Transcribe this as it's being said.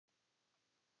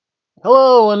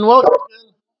Hello and welcome.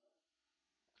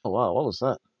 Oh wow, what was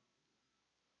that?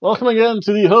 Welcome again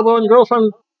to the Hobo and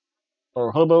Girlfriend,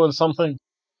 or Hobo and something.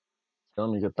 Let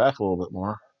me get back a little bit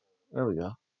more. There we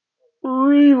go.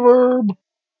 Reverb.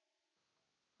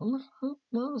 What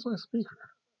was my speaker?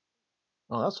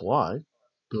 Oh, that's why.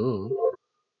 Duh.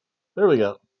 There we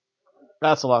go.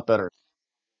 That's a lot better.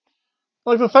 I'd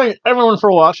like to thank everyone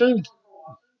for watching.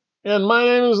 And my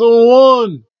name is the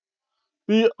one,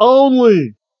 the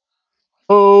only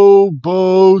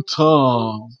Hobo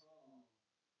Tom.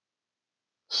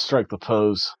 Strike the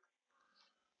pose.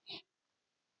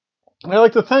 And I'd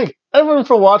like to thank everyone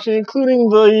for watching, including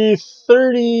the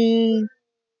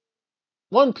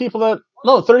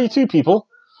 32 people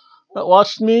that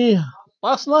watched me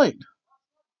last night,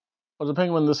 or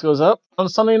depending when this goes up, on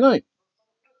Sunday night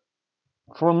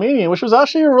for Mania, which was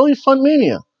actually a really fun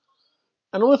Mania.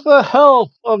 And with the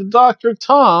help of Dr.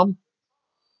 Tom,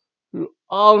 who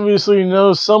obviously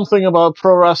knows something about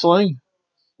pro wrestling,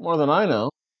 more than I know.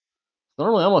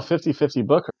 Normally I'm a 50-50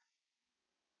 booker,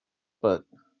 but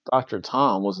Dr.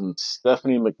 Tom was in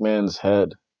Stephanie McMahon's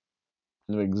head,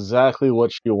 knew exactly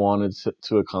what she wanted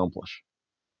to accomplish.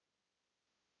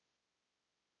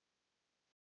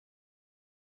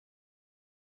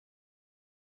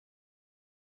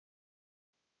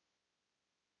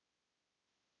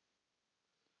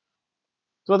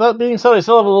 So with that being said, I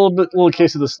still have a little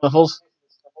case of the sniffles.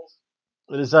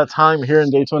 It is that time here in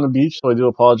Daytona Beach, so I do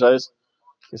apologize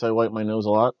in case I wipe my nose a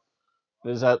lot. It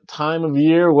is that time of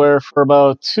year where for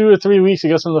about 2 or 3 weeks, it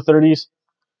gets in the 30s.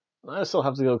 I still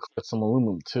have to go collect some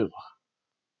aluminum too.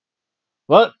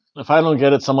 But if I don't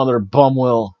get it, some other bum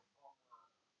will.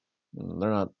 They're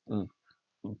not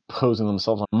imposing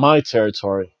themselves on my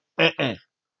territory.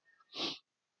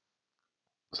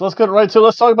 So let's get right to it.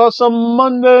 Let's talk about some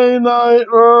Monday Night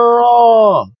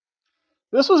Raw.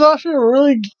 This was actually a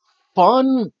really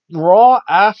fun Raw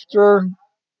after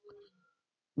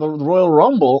the Royal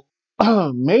Rumble,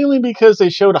 mainly because they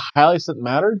showed highlights that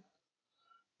mattered.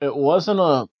 It wasn't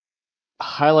a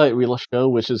highlight reel show,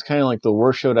 which is kind of like the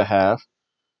worst show to have.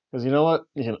 Because you know what?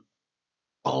 You can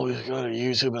always go to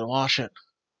YouTube and watch it.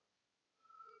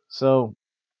 So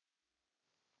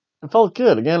it felt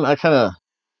good. Again, I kind of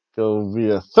go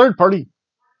via third party.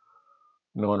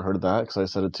 No one heard that because I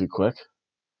said it too quick.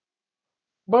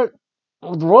 But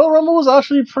the Royal Rumble was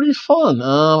actually pretty fun.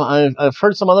 I've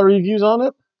heard some other reviews on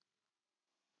it.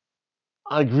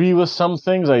 I agree with some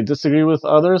things. I disagree with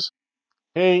others.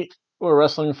 Hey, we're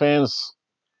wrestling fans.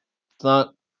 It's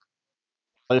not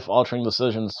life-altering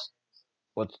decisions.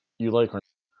 What you like or not.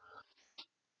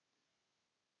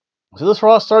 So this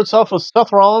Raw starts off with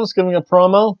Seth Rollins giving a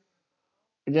promo.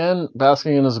 Again,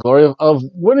 basking in his glory of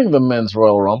winning the Men's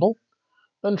Royal Rumble.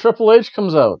 Then Triple H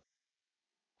comes out.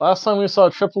 Last time we saw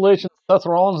Triple H and Seth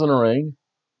Rollins in a ring,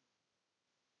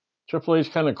 Triple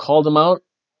H kind of called him out.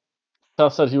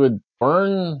 Seth said he would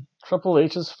burn Triple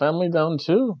H's family down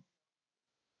too.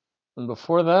 And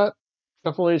before that,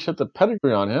 Triple H hit the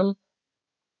pedigree on him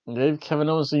and gave Kevin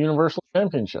Owens the Universal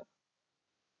Championship.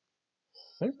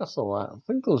 I think that's the last. I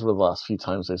think those were the last few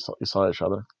times they saw each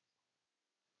other.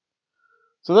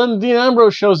 So then Dean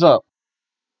Ambrose shows up.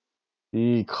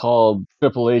 He called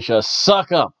Triple H a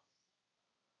suck up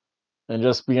and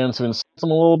just began to insult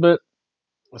him a little bit.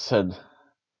 I said,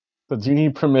 "Do you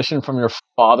need permission from your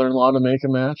father-in-law to make a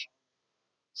match?"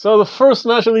 So the first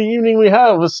match of the evening we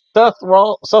have was Seth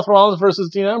Rollins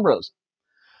versus Dean Ambrose.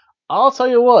 I'll tell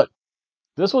you what,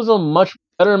 this was a much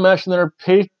better match than their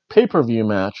pay-per-view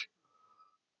match.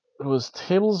 It was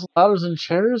tables, ladders, and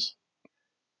chairs,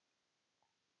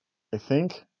 I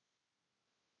think.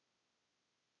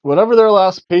 Whatever their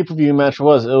last pay-per-view match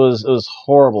was, it was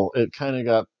horrible. It kind of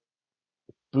got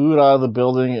booed out of the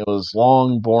building. It was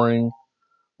long, boring,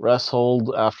 rest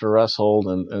hold after rest hold,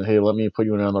 and hey, let me put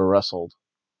you in another rest hold.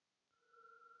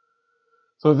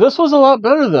 So this was a lot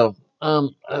better, though.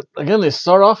 Again, they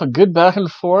start off a good back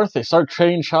and forth. They start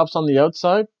trading chops on the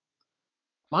outside.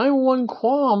 My one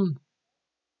qualm,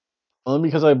 only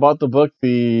because I bought the book,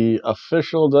 the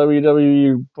official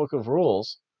WWE Book of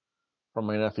Rules, from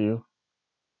my nephew.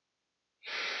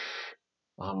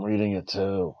 I'm reading it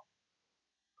too.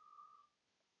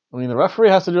 I mean, the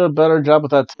referee has to do a better job with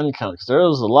that 10 count, because there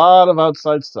was a lot of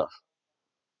outside stuff.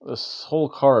 This whole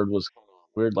card was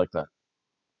weird like that.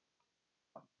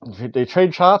 They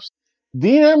trade chops.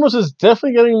 Dean Ambrose is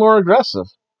definitely getting more aggressive.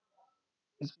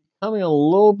 He's becoming a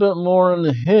little bit more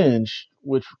unhinged,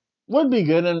 which would be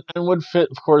good and would fit,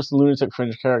 of course, the Lunatic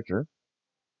Fringe character.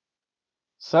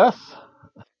 Seth,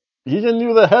 he can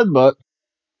do the headbutt.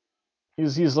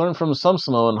 He's learned from some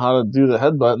Samoan how to do the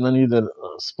headbutt, and then he did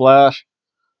a splash.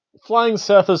 Flying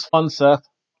Seth is fun, Seth.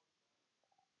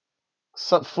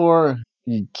 Except for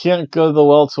you can't go to the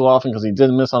well too often because he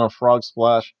did miss on a frog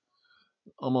splash.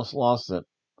 Almost lost it.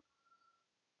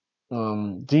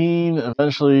 Dean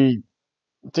eventually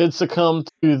did succumb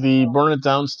to the burn it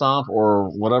down stomp or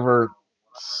whatever,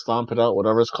 stomp it out,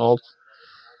 whatever it's called.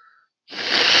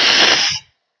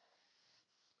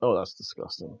 Oh, that's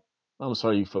disgusting. I'm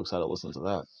sorry you folks had to listen to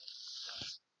that.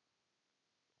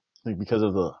 I think because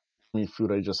of the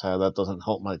food I just had, that doesn't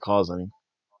help my cause any.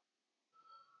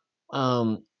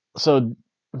 Um, so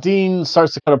Dean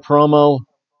starts to cut a promo.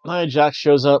 Nia Jax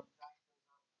shows up.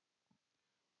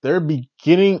 They're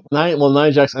beginning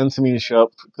Nia Jax and Tamina show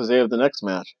up because they have the next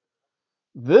match.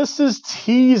 This is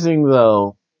teasing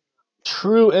though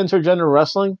true intergender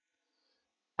wrestling,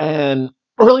 and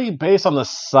really based on the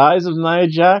size of Nia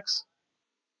Jax.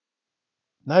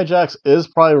 Nia Jax is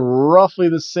probably roughly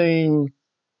the same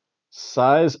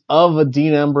size of a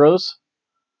Dean Ambrose.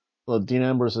 Well, Dean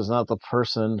Ambrose is not the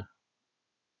person.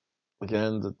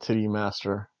 Again, the titty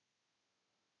master.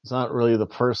 It's not really the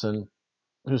person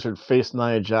who should face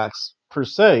Nia Jax per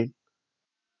se.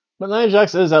 But Nia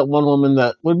Jax is that one woman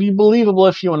that would be believable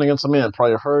if she went against a man.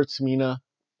 Probably her, Tamina,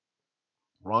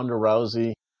 Ronda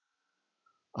Rousey.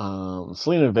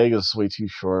 Selena Vega is way too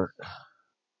short.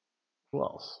 Who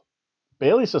else?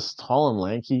 Bayley's just tall and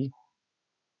lanky.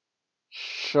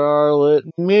 Charlotte,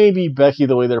 maybe Becky,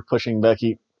 the way they're pushing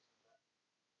Becky.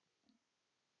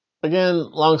 Again,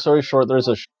 long story short, there's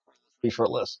a pretty short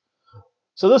list.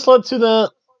 So this led to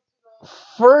the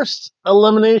first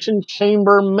Elimination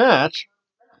Chamber match.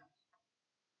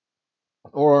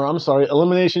 Or, I'm sorry,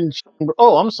 Elimination Chamber.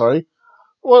 Oh, I'm sorry.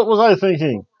 What was I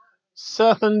thinking?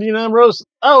 Seth and Dean Ambrose?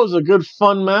 That was a good,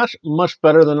 fun match. Much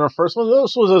better than our first one.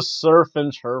 This was a surf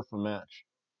and turf match.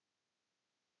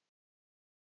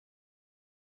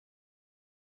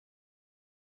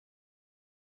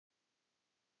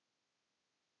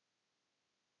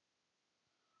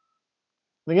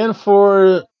 Again,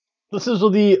 this is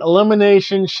the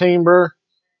Elimination Chamber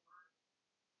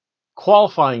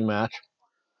qualifying match.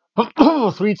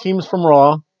 3 teams from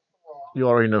Raw. You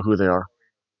already know who they are.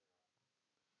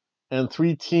 And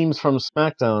 3 teams from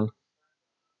SmackDown.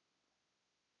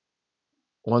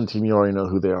 1 team, you already know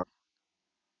who they are.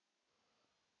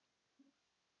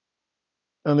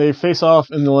 And they face off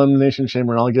in the Elimination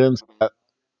Chamber, and I'll get into that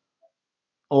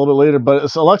a little bit later. But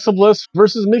it's Alexa Bliss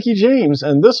versus Mickie James,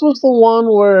 and this was the one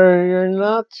where you're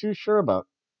not too sure about.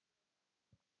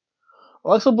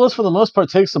 Alexa Bliss, for the most part,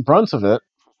 takes the brunt of it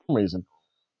for some reason.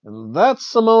 And that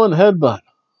Samoan headbutt.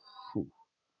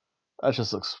 That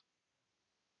just looks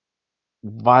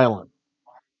violent.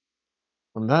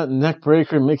 From that neck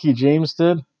breaker Mickie James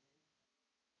did,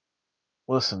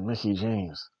 listen, Mickie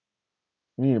James,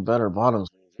 you need better bottoms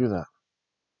when you do that.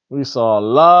 We saw a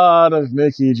lot of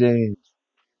Mickie James.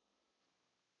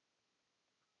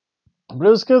 But it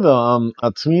was good though.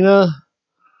 Tamina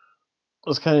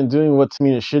was kind of doing what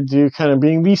Tamina should do, kind of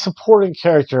being the supporting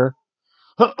character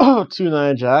to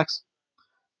Nia Jax.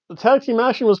 The tag team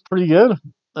action was pretty good.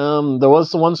 There was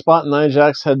the one spot Nia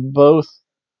Jax had both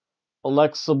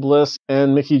Alexa Bliss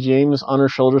and Mickie James on her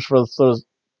shoulders for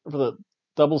the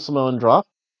double Samoan drop.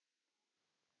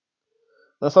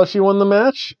 That's how she won the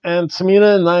match. And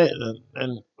Tamina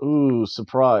and ooh,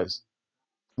 surprise.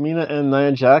 Tamina and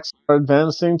Nia Jax are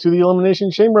advancing to the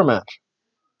Elimination Chamber match.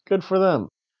 Good for them.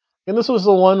 And this was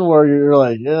the one where you're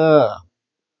like, yeah,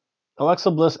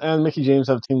 Alexa Bliss and Mickie James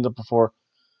have teamed up before.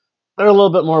 They're a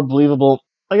little bit more believable.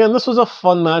 Again, this was a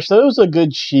fun match. That was a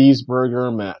good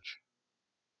cheeseburger match.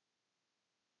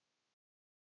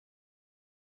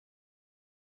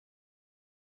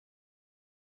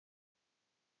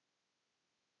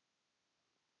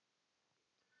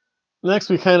 Next,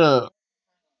 we kind of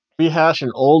rehash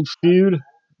an old feud.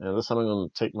 Yeah, this time I'm going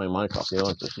to take my mic off. You don't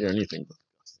have to hear anything.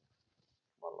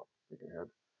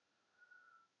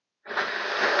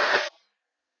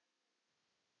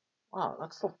 Wow,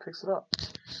 that still picks it up.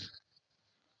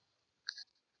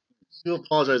 Do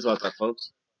apologize about that,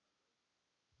 folks.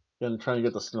 Again, trying to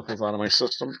get the sniffles out of my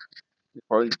system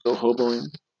before I go hoboing.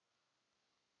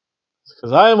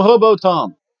 Because I am Hobo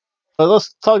Tom. But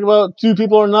let's talk about 2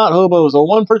 people who are not hobos. A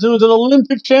one person who's an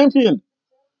Olympic champion.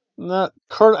 And that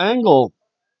Kurt Angle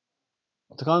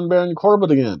took on Baron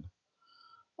Corbin again.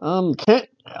 Can't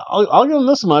I'll give him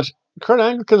this much. Kurt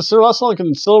Angle can still wrestle and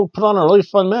can still put on a really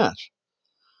fun match.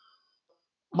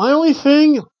 My only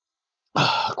thing,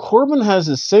 Corbin has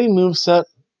the same moveset,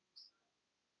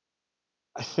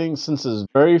 I think, since his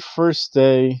very first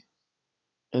day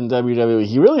in WWE.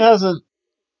 He really hasn't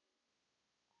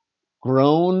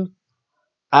grown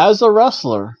as a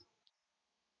wrestler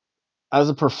As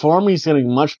a performer, he's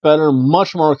getting much better,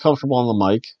 much more comfortable on the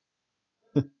mic.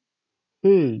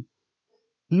 Hey,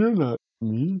 you're not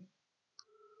me.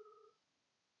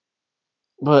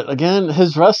 But again,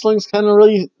 his wrestling's kind of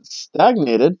really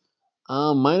stagnated.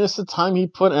 Minus the time he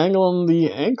put Angle in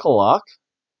the ankle lock,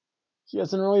 he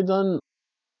hasn't really done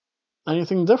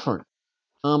anything different.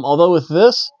 Although with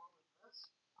this,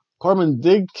 Corbin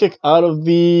did kick out of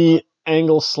the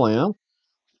Angle slam.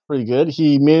 Pretty good.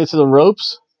 He made it to the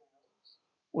ropes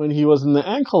when he was in the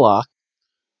ankle lock.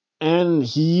 And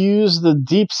he used the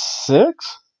deep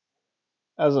six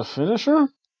as a finisher?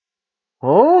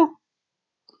 Huh?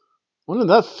 When did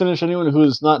that finish anyone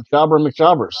who's not Jobber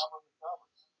McJobbers?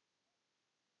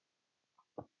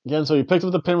 Again, so he picked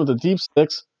up the pin with the deep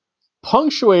six,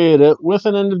 punctuated it with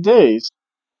an end of days,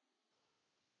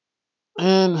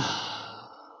 and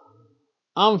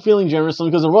I'm feeling generous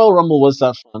because the Royal Rumble was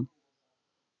that fun.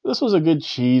 This was a good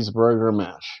cheeseburger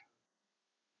match.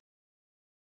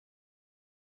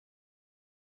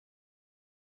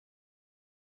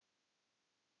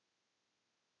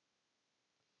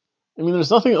 I mean,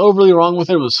 there's nothing overly wrong with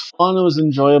it. It was fun. It was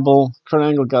enjoyable. Kurt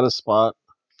Angle got a spot.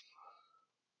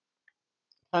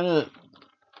 Kind of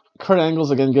Kurt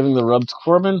Angle's again giving the rub to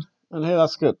Corbin, and hey,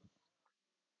 that's good.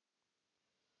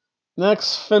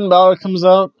 Next, Finn Balor comes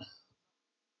out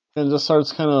and just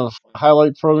starts kind of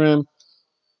highlight program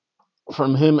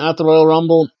from him at the Royal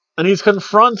Rumble, and he's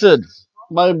confronted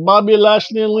by Bobby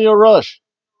Lashley and Leo Rush.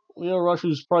 Leo Rush,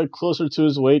 who's probably closer to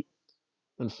his weight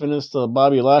than Finn is to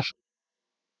Bobby Lashley.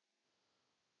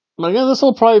 But again, this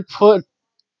will probably put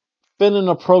Finn in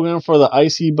a program for the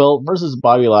IC belt versus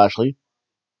Bobby Lashley.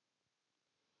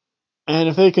 And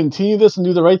if they continue this and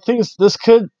do the right things, this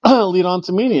could lead on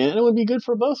to Mania, and it would be good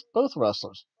for both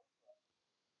wrestlers.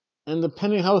 And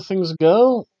depending how things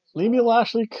go, maybe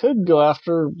Lashley could go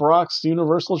after Brock's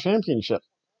Universal Championship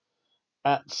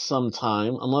at some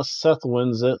time, unless Seth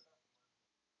wins it.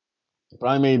 But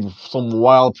I made some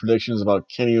wild predictions about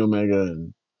Kenny Omega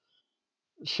and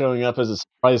showing up as a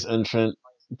surprise entrant,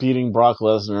 beating Brock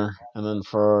Lesnar, and then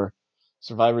for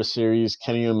Survivor Series,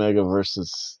 Kenny Omega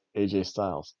versus AJ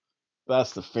Styles.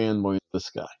 That's the fanboy of this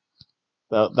guy.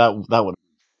 That would.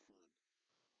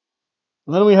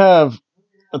 And then we have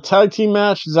a tag team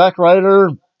match: Zack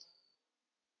Ryder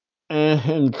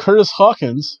and Curtis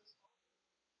Hawkins.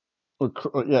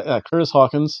 Curtis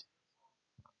Hawkins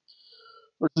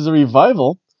versus a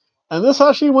Revival. And this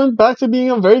actually went back to being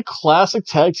a very classic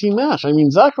tag team match. I mean,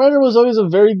 Zack Ryder was always a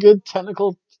very good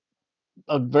technical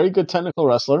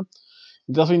wrestler.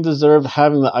 He definitely deserved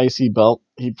having the IC belt.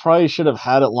 He probably should have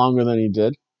had it longer than he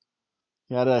did.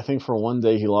 He had it, I think, for one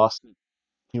day. He lost it.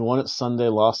 He won it Sunday,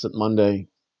 lost it Monday.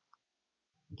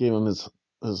 Gave him his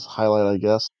highlight, I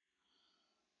guess.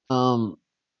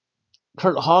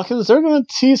 Kurt Hawkins, they're going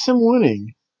to tease him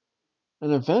winning.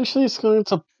 And eventually it's going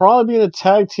to probably be in a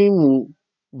tag team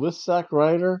with Zack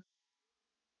Ryder.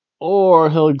 Or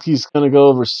he's going to go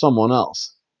over someone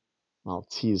else. I'll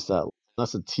tease that.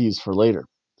 That's a tease for later.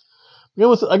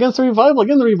 Against the Revival.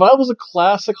 Again, the Revival is a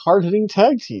classic hard-hitting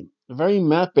tag team. A very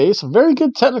mat-based, very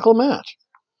good technical match.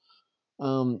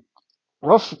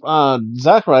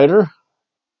 Zack Ryder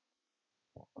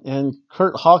and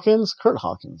Kurt Hawkins.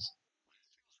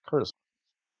 Curtis.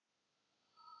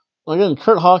 Again,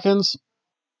 Kurt Hawkins,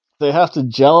 they have to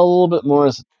gel a little bit more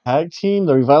as a tag team.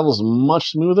 The Revival is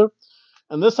much smoother.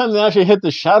 And this time they actually hit the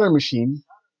Shatter Machine,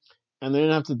 and they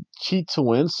didn't have to cheat to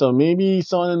win. So maybe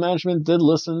someone in management did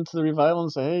listen to the Revival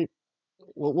and say, hey,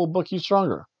 we'll book you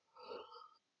stronger.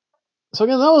 So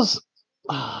again, that was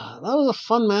a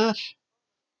fun match.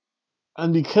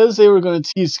 And because they were going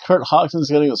to tease Kurt Hawkins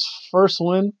getting his first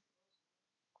win,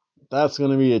 that's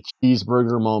going to be a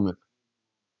cheeseburger moment.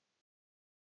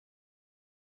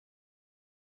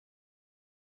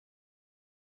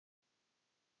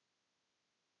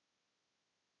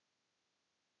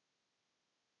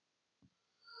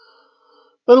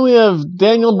 Then we have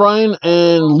Daniel Bryan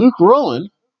and Luke Rowan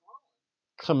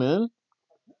come in,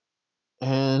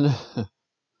 and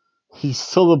he's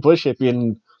still a bush hippie,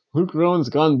 and Luke Rowan's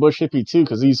gone bush hippie too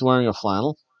because he's wearing a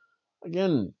flannel.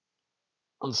 Again,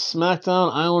 on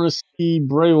SmackDown, I want to see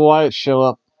Bray Wyatt show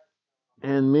up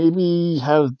and maybe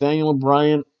have Daniel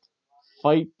Bryan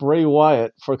fight Bray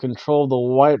Wyatt for control of the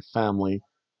Wyatt family.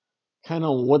 Kind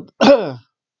of what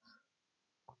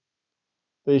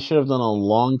they should have done a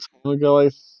long time ago,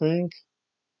 I think.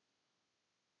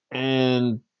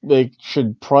 And they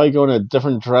should probably go in a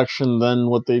different direction than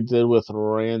what they did with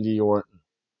Randy Orton.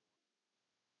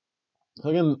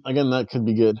 Again, that could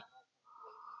be good.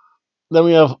 Then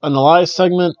we have an Elias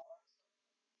segment.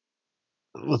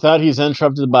 With that, he's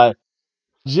interrupted by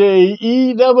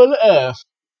JEFFJARRETT,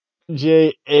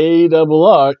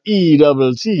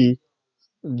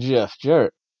 Jeff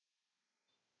Jarrett.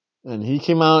 And he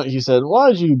came out, he said,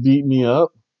 "Why'd you beat me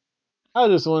up? I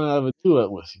just want to have a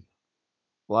duet with you."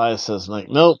 Elias says, like,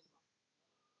 "Nope,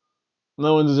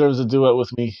 no one deserves a duet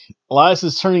with me." Elias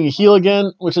is turning a heel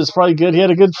again, which is probably good. He had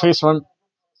a good face run.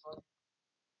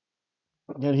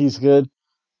 Yeah, he's good.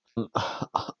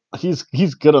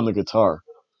 He's good on the guitar.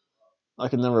 I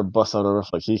can never bust out a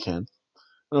riff like he can.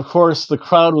 And of course, the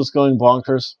crowd was going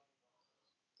bonkers.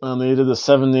 They did the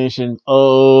Seven Nation.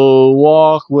 Oh,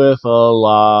 walk with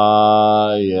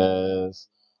Elias.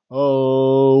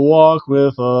 Oh, walk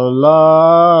with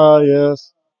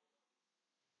Elias.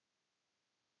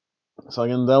 So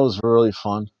again, that was really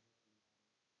fun.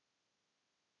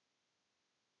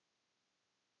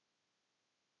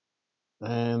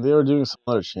 And they were doing some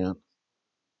other chant,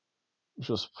 which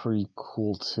was pretty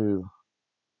cool too.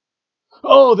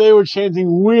 Oh, they were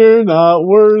chanting, "We're not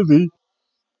worthy.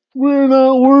 We're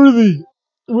not worthy.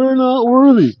 We're not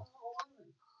worthy,"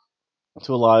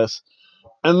 to Elias.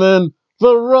 And then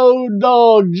the road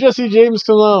dog, Jesse James,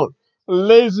 comes out.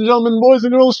 "Ladies and gentlemen, boys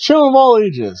and girls, children of all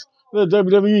ages, the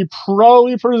WWE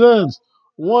proudly presents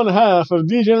one half of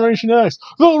D-Generation X,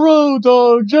 the road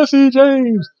dog, Jesse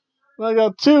James." And I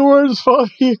got 2 words for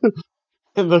you.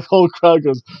 And the whole crowd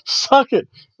goes, "Suck it."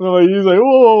 And he's like,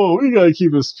 "Whoa, we gotta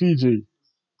keep this PG."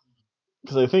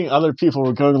 Because I think other people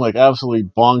were going like absolutely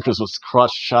bonkers with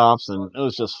crushed chops, and it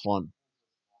was just fun.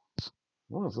 I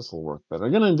wonder if this will work better.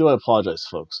 Again, I apologize,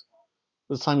 folks.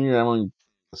 This time of year, everyone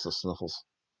gets the sniffles.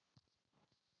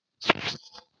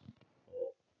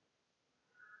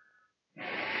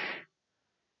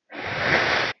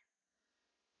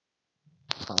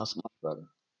 Oh, that's much better.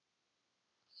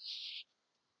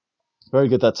 Better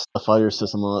get that stuff out of your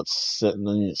system and let it sit, and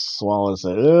then you swallow it and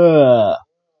say, "Ugh."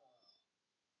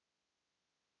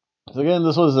 So again,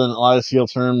 this was an Elias heel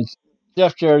term.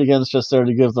 Jeff Jarrett again is just there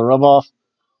to give the rub off.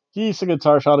 He's a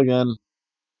guitar shot again.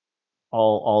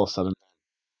 All of a sudden,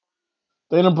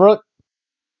 Dana Brooke.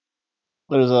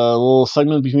 There's a little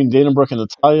segment between Dana Brooke and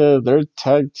Natalya. They're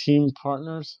tag team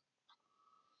partners.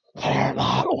 They're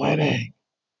not winning.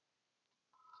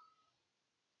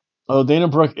 Oh, Dana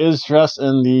Brooke is dressed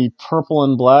in the purple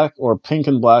and black, or pink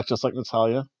and black, just like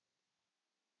Natalya.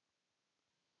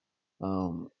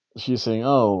 She's saying,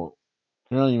 "Oh,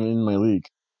 you're not even in my league."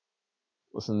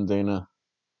 Listen, Dana.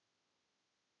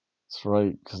 That's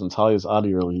right, because Natalia's out of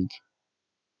your league.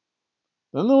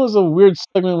 Then there was a weird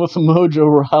segment with Mojo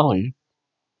Rawley,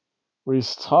 where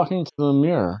he's talking to the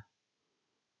mirror.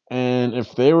 And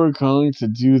if they were going to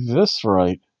do this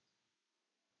right,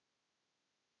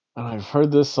 and I've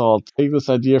heard this, so I'll take this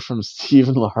idea from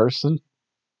Steven Larson,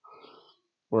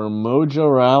 where Mojo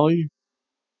Rawley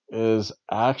is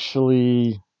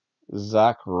actually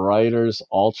Zack Ryder's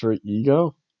alter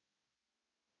ego.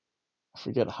 I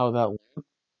forget how that went.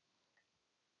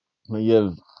 But you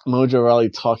have Mojo Rawley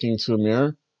talking to a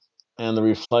mirror, and the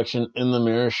reflection in the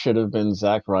mirror should have been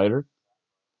Zack Ryder.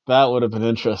 That would have been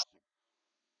interesting.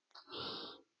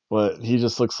 But he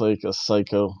just looks like a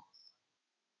psycho,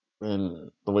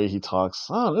 and the way he talks.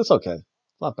 Oh, it's okay.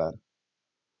 Not bad.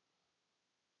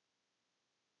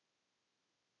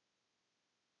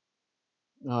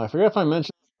 I forget if I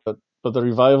mentioned, but the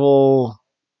Revival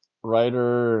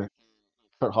Ryder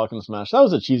Kurt Hawkins match, that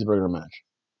was a cheeseburger match.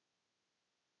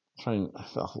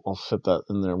 I'll fit that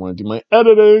in there when I do my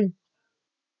editing.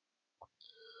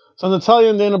 So Natalya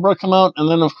and Dana Brooke come out, and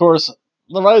then of course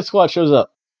the Riot Squad shows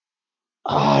up.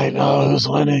 I know who's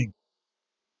winning.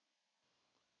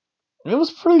 It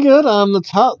was pretty good.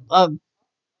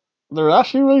 They're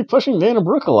actually really pushing Dana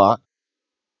Brooke a lot.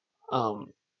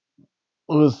 It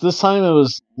was this time. It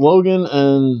was Logan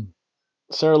and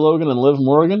Sarah Logan and Liv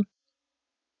Morgan.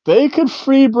 They could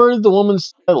freebird the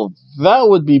women's title. That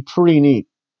would be pretty neat.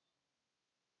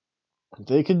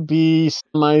 They could be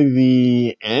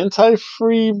the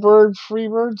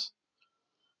anti-Freebirds,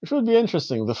 which would be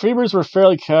interesting. The Freebirds were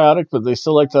fairly chaotic, but they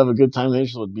still like to have a good time. They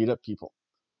just would beat up people.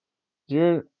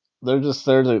 Here, they're just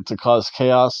there to cause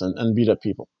chaos and beat up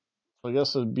people. So I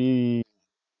guess it would be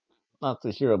not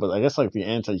the hero, but I guess like the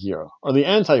anti-hero or the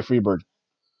anti-Freebird.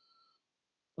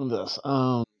 This.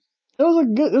 It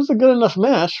was a good enough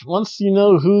match. Once you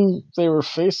know who they were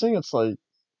facing, it's like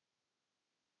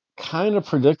kind of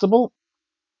predictable.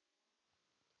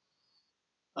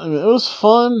 I mean, it was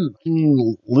fun. I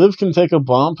mean, Liv can take a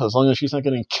bump as long as she's not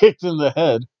getting kicked in the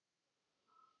head.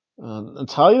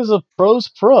 Natalya's a pro's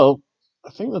pro. I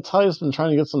think Natalya's been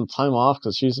trying to get some time off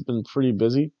because she's been pretty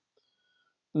busy.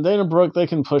 And Dana Brooke, they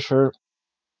can push her,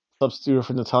 substitute her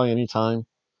for Natalya anytime.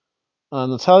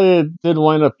 Natalia did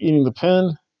wind up eating the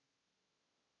pin.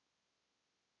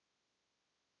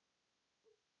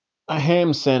 A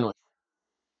ham sandwich.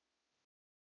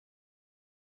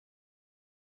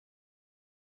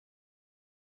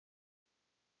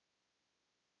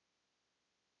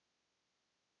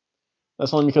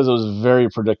 That's only because it was very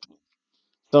predictable.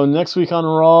 So next week on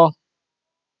Raw,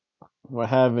 we're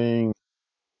having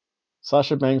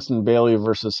Sasha Banks and Bailey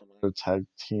versus some other tag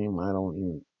team. I don't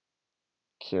even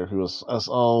care who is.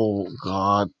 Oh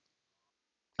God!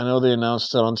 I know they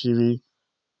announced it on TV.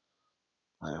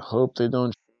 I hope they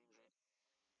don't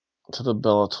to the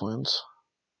Bella Twins.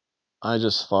 I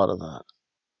just thought of that.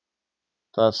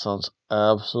 That sounds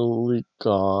absolutely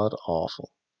god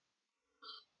awful.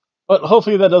 But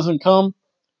hopefully that doesn't come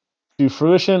to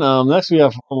fruition. Next we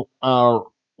have Ronda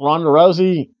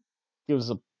Rousey gives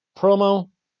a promo.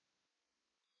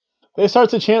 They start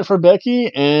to chant for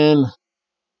Becky, and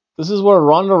this is where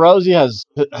Ronda Rousey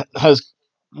has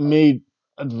made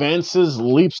advances,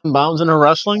 leaps and bounds in her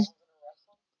wrestling.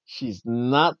 She's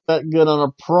not that good on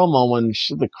a promo when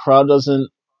the crowd doesn't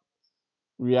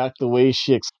react the way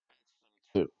she expects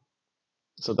to.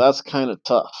 So that's kind of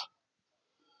tough.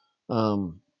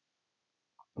 Um,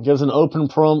 gives an open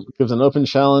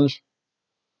challenge.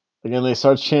 Again, they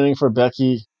start chanting for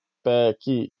Becky,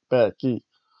 Becky, Becky,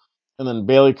 and then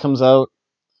Bailey comes out.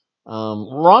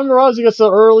 Ronda Rousey gets the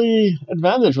early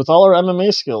advantage with all her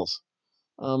MMA skills.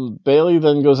 Bailey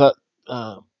then goes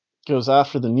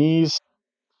after the knees,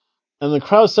 and the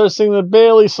crowd starts singing the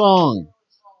Bailey song.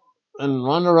 And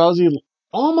Ronda Rousey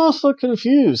almost looked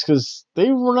confused because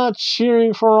they were not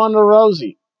cheering for Ronda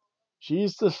Rousey.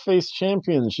 She's the face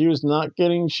champion. She was not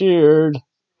getting cheered.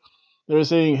 They were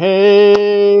saying,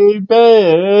 "Hey,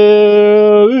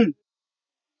 Bailey,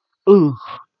 ooh,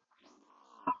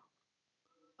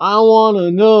 I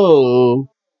wanna know,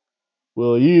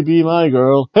 will you be my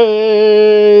girl?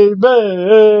 Hey,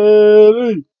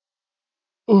 Bailey,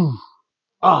 ooh,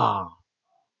 ah,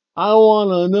 I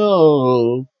wanna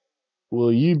know,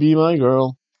 will you be my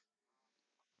girl?"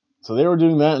 So they were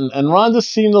doing that, and Ronda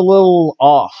seemed a little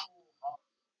off.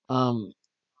 Um,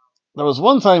 there was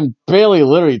one time Bailey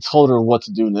literally told her what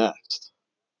to do next.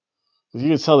 You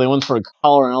could tell they went for a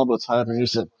collar and elbow tie, and you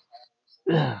said,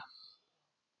 "Yeah."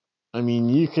 I mean,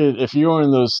 you could, if you were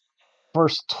in those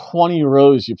first 20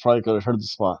 rows, you probably could have heard the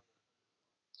spot.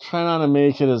 Try not to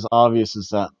make it as obvious as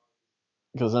that,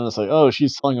 because then it's like, oh,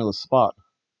 she's telling her the spot.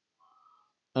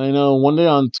 And I know one day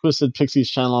on Twisted Pixie's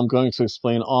channel, I'm going to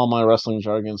explain all my wrestling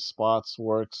jargon: spots,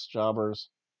 works, jobbers,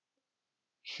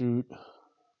 shoot.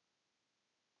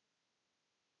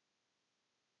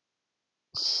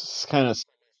 It's kind of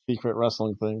secret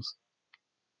wrestling things.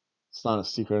 It's not a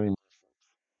secret anymore.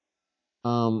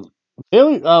 Um,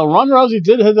 Ronda Rousey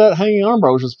did hit that hanging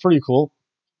armbar, which was pretty cool.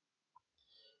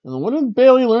 And when did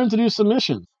Bailey learn to do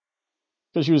submission?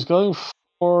 Because she was going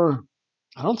for,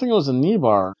 I don't think it was a knee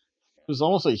bar. It was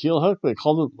almost a heel hook. They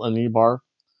called it a knee bar.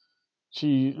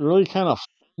 She really kind of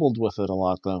fumbled with it a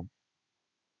lot, though.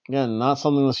 Again, not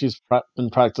something that she's been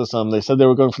practiced on. They said they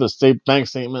were going for the bank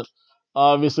statement.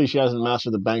 Obviously, she hasn't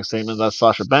mastered the bank statement. That's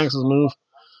Sasha Banks' move.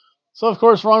 So, of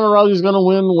course, Ronda Rousey's going to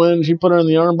win. When she put her in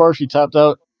the armbar, she tapped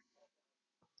out.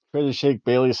 Tried to shake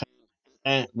Bailey's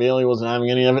hand. Bailey wasn't having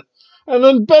any of it. And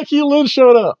then Becky Lynch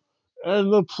showed up.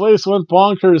 And the place went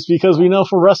bonkers because we know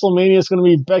for WrestleMania it's going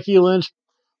to be Becky Lynch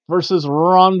versus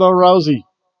Ronda Rousey.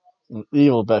 And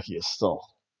evil Becky is still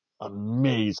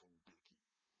amazing.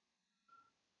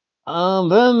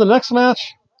 Then the next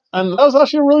match, and that was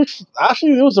actually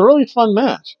it was a really fun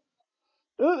match.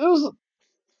 It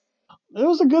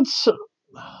was a good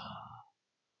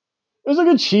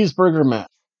cheeseburger match.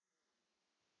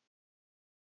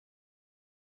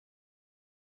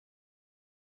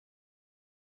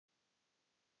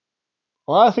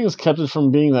 A lot of things kept it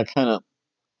from being that kind of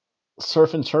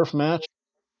surf and turf match.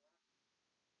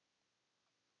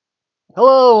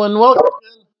 Hello and welcome.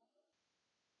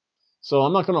 So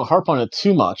I'm not going to harp on it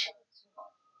too much,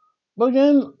 but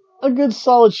again, a good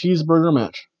solid cheeseburger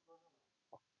match.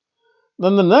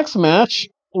 Then the next match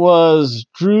was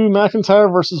Drew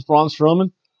McIntyre versus Braun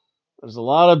Strowman. There's a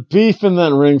lot of beef in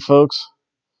that ring, folks.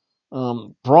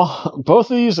 Both of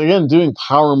these, again, doing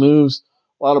power moves,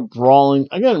 a lot of brawling.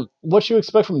 Again, what you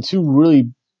expect from two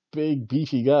really big,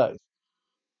 beefy guys.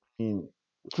 I mean,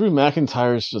 Drew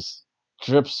McIntyre's just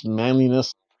drips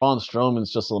manliness. Braun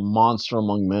Strowman's just a monster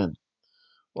among men.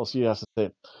 What else do you have to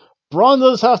say? Braun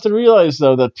does have to realize,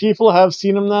 though, that people have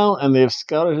seen him now and they've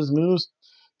scouted his moves.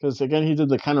 Because, again, he did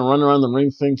the kind of run around the ring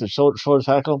thing to shoulder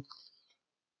tackle.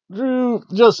 Drew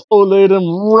just olayed him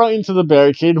right into the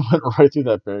barricade, went right through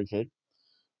that barricade.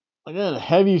 Again,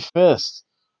 heavy fist.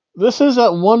 This is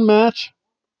that one match,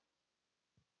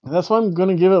 and that's why I'm going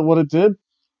to give it what it did,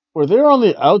 where they were on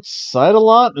the outside a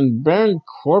lot, and Baron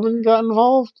Corbin got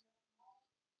involved.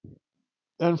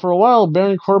 And for a while,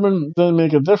 Baron Corbin didn't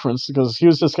make a difference because he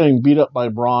was just getting beat up by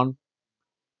Braun.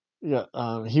 Yeah,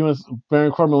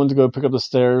 Baron Corbin went to go pick up the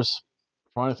stairs.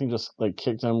 Braun, I think, just like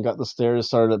kicked him, got the stairs,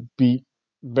 started to beat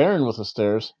Baron with the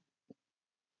stairs.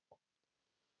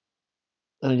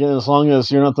 And again, as long as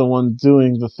you're not the one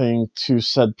doing the thing to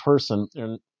said person,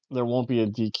 there won't be a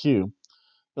DQ. It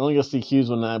only gets DQs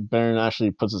when that Baron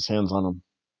actually puts his hands on him.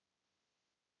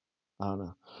 I don't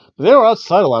know. But they were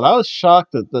outside a lot. I was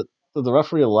shocked that the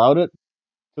referee allowed it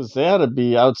because they had to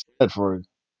be outside for a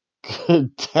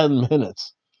good 10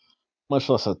 minutes, much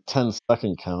less a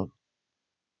 10-second count.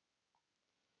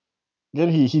 Again,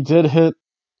 he did hit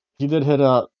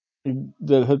the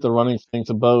running thing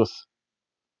to both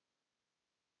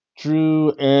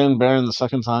Drew and Baron the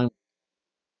second time.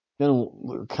 Then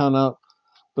count out.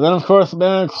 But then, of course,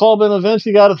 Baron Corbin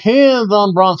eventually got his hands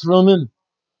on Braun Strowman.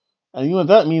 And you know what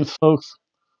that means, folks?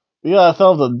 We got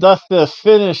ourselves a dusty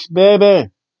finish, baby.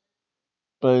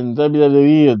 But in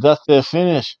WWE, a dusty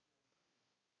finish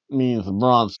means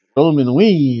Braun Strowman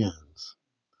wins.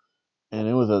 And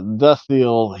it was a dusty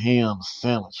old ham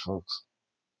sandwich, folks.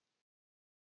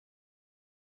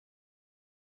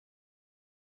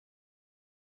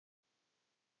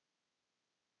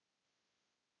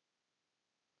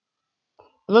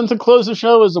 And then to close the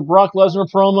show is the Brock Lesnar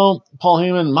promo. Paul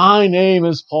Heyman, my name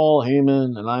is Paul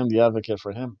Heyman, and I'm the advocate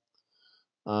for him.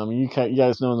 You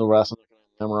guys know in the wrestling,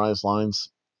 memorize lines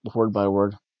word by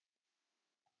word.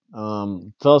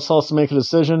 Let's also make a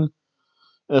decision.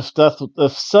 If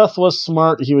Seth was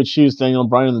smart, he would choose Daniel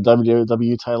Bryan in the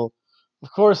WWE title.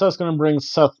 Of course, that's going to bring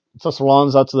Seth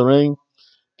Rollins out to the ring.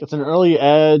 Gets an early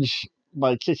edge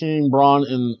by kicking Braun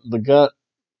in the gut,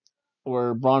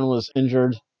 where Braun was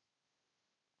injured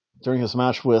during his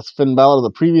match with Finn Balor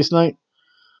the previous night.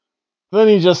 Then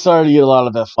he just started to get a lot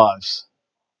of F5s.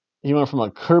 He went from a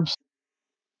curb.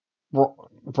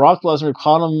 Brock Lesnar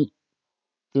caught him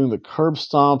doing the curb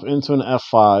stomp into an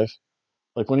F5.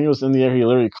 Like when he was in the air, he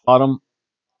literally caught him,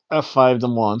 F5'd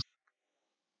him once.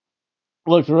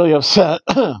 Looked really upset.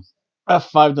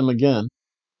 F5'd him again.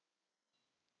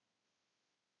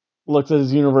 Looked at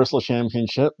his Universal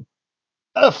Championship.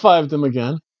 F5'd him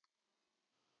again.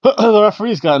 The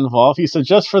referees got involved. He said,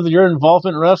 just for your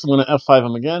involvement, refs, I'm going to F5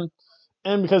 him again.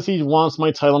 And because he wants my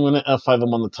title, I'm going to F5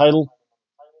 him on the title.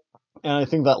 And I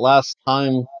think that last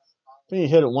time, he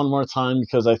hit it one more time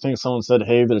because I think someone said,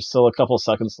 hey, there's still a couple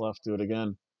seconds left. Do it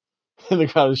again. And the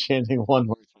crowd was chanting one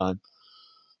more time.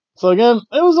 So again,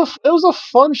 it was a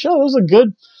fun show. It was a good.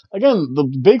 Again, the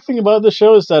big thing about the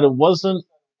show is that it wasn't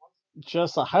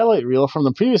just a highlight reel from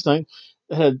the previous night.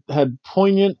 It had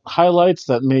poignant highlights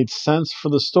that made sense for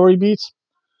the story beats,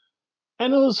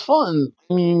 and it was fun.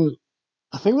 I mean,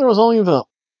 I think there was only the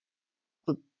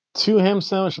two ham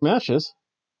sandwich matches.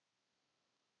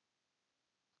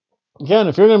 Again,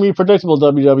 if you're going to be predictable,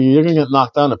 WWE, you're going to get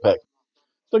knocked down a peg.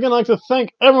 So again, I'd like to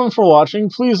thank everyone for watching.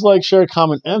 Please like, share,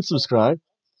 comment, and subscribe.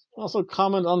 Also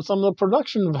comment on some of the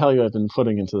production value I've been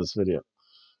putting into this video.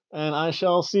 And I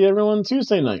shall see everyone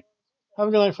Tuesday night. Have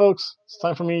a good night, folks. It's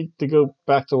time for me to go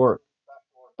back to work.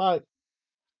 Bye.